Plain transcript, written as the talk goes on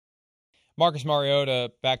Marcus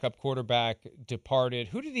Mariota, backup quarterback, departed.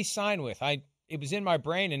 Who did he sign with? It was in my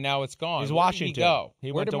brain, and now it's gone. He's Where Washington. Did he go?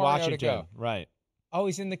 He Where went did to Mariota Washington. go? Right. Oh,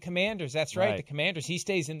 he's in the Commanders. That's right, the Commanders. He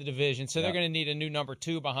stays in the division, so they're going to need a new number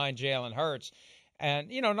 2 behind Jalen Hurts. And,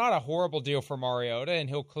 not a horrible deal for Mariota, and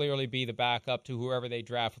he'll clearly be the backup to whoever they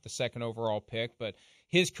draft with the second overall pick. But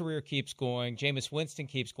his career keeps going. Jameis Winston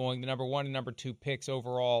keeps going. The number 1 and number 2 picks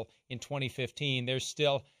overall in 2015. They're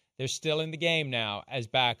still in the game now as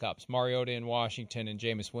backups. Mariota in Washington and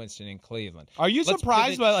Jameis Winston in Cleveland. Are you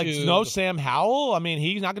surprised by no Sam Howell? I mean,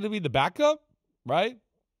 he's not going to be the backup, right?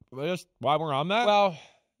 Just why we're on that? Well,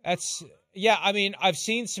 I mean, I've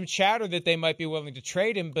seen some chatter that they might be willing to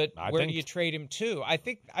trade him, but where do you trade him to? I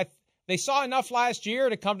think they saw enough last year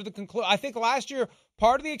to come to the conclusion. I think last year,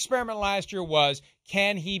 part of the experiment last year was,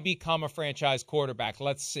 can he become a franchise quarterback?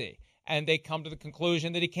 Let's see. And they come to the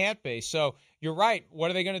conclusion that he can't be. So you're right.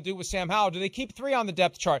 What are they going to do with Sam Howell? Do they keep 3 on the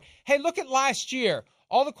depth chart? Hey, look at last year.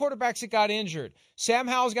 All the quarterbacks that got injured. Sam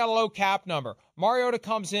Howell's got a low cap number. Mariota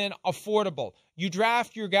comes in affordable. You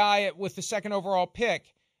draft your guy with the second overall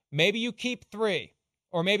pick. Maybe you keep 3.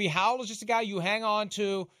 Or maybe Howell is just a guy you hang on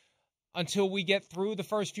to until we get through the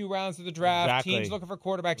first few rounds of the draft. Exactly. Teams looking for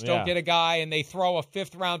quarterbacks don't get a guy, and they throw a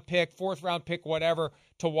 5th-round pick, 4th-round pick, whatever,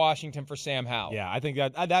 to Washington for Sam Howell. Yeah, I think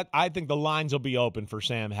I think the lines will be open for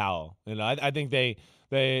Sam Howell. I think they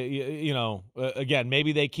again,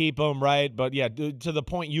 maybe they keep him, right? But yeah, to the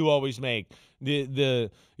point you always make,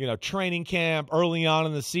 the training camp early on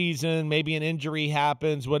in the season, maybe an injury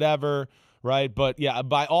happens, whatever, right? But yeah,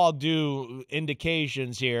 by all due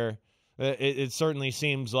indications here, it certainly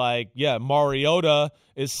seems like, Mariota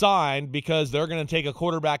is signed because they're going to take a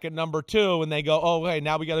quarterback at number 2, and they go, oh, hey,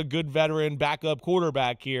 now we got a good veteran backup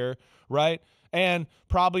quarterback here, right? And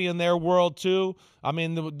probably in their world, too, I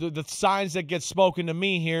mean, the signs that get spoken to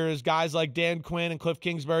me here is guys like Dan Quinn and Cliff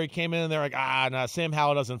Kingsbury came in and they're like, no, Sam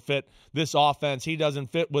Howell doesn't fit this offense. He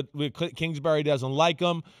doesn't fit with Kingsbury doesn't like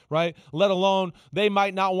him, right? Let alone they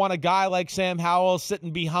might not want a guy like Sam Howell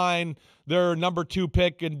sitting behind their number 2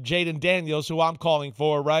 pick and Jaden Daniels, who I'm calling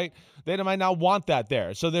for, right? They might not want that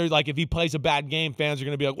there. So they're like, if he plays a bad game, fans are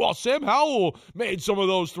going to be like, well, Sam Howell made some of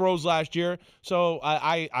those throws last year. So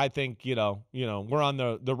I think, we're on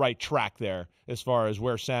the right track there as far as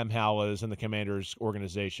where Sam Howell is in the Commanders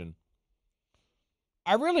organization.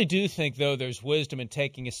 I really do think, though, there's wisdom in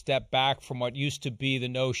taking a step back from what used to be the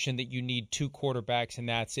notion that you need 2 quarterbacks and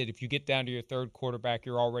that's it. If you get down to your 3rd quarterback,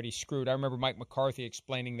 you're already screwed. I remember Mike McCarthy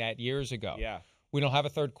explaining that years ago. Yeah. We don't have a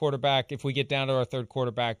 3rd quarterback. If we get down to our 3rd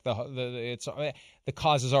quarterback, the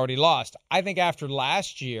cause is already lost. I think after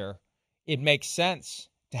last year, it makes sense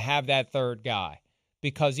to have that 3rd guy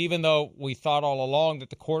because even though we thought all along that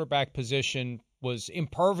the quarterback position was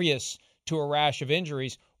impervious to a rash of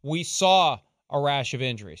injuries, we saw a rash of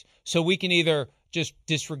injuries. So we can either just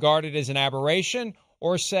disregard it as an aberration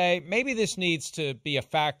or say maybe this needs to be a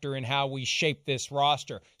factor in how we shape this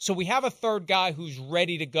roster. So we have a 3rd guy who's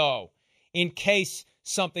ready to go in case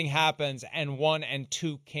something happens and 1 and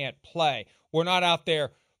 2 can't play. We're not out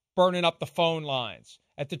there burning up the phone lines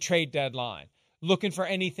at the trade deadline, looking for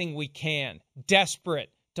anything we can,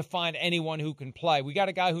 desperate to find anyone who can play. We got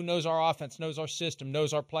a guy who knows our offense, knows our system,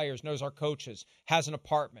 knows our players, knows our coaches, has an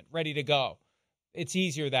apartment, ready to go. It's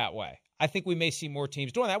easier that way. I think we may see more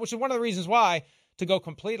teams doing that, which is one of the reasons why, to go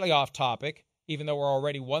completely off topic, even though we're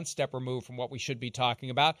already one step removed from what we should be talking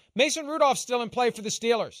about, Mason Rudolph's still in play for the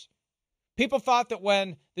Steelers. People thought that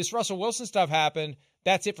when this Russell Wilson stuff happened,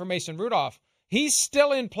 that's it for Mason Rudolph. He's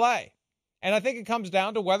still in play. And I think it comes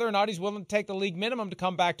down to whether or not he's willing to take the league minimum to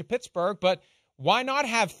come back to Pittsburgh. But why not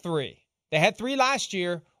have 3? They had 3 last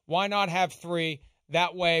year. Why not have 3?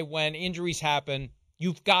 That way, when injuries happen,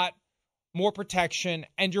 you've got more protection,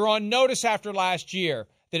 and you're on notice after last year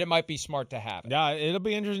that it might be smart to have it. Yeah, it'll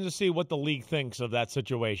be interesting to see what the league thinks of that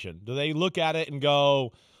situation. Do they look at it and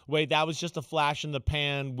go, wait, that was just a flash in the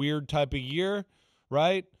pan, weird type of year,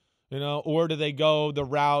 right? Or do they go the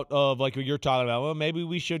route of, like what you're talking about, well, maybe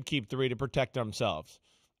we should keep 3 to protect themselves.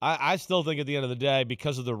 I still think at the end of the day,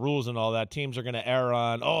 because of the rules and all that, teams are going to err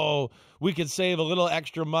on, we could save a little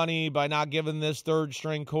extra money by not giving this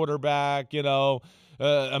 3rd-string quarterback,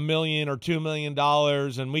 $1 million or $2 million,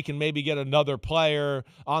 and we can maybe get another player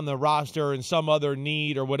on the roster and some other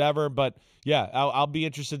need or whatever. But yeah, I'll be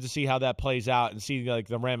interested to see how that plays out and see like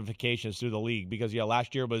the ramifications through the league because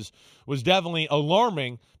last year was definitely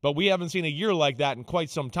alarming, but we haven't seen a year like that in quite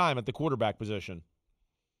some time at the quarterback position.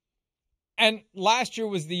 And last year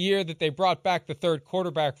was the year that they brought back the 3rd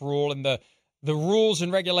quarterback rule, and the rules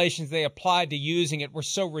and regulations they applied to using it were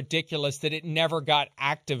so ridiculous that it never got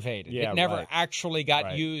activated. It never actually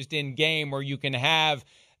got used in game where you can have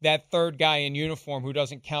that third guy in uniform who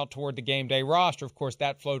doesn't count toward the game day roster. Of course,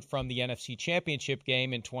 that flowed from the NFC Championship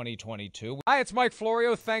game in 2022. Hi, it's Mike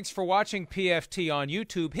Florio. Thanks for watching PFT on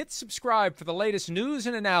YouTube. Hit subscribe for the latest news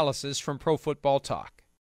and analysis from Pro Football Talk.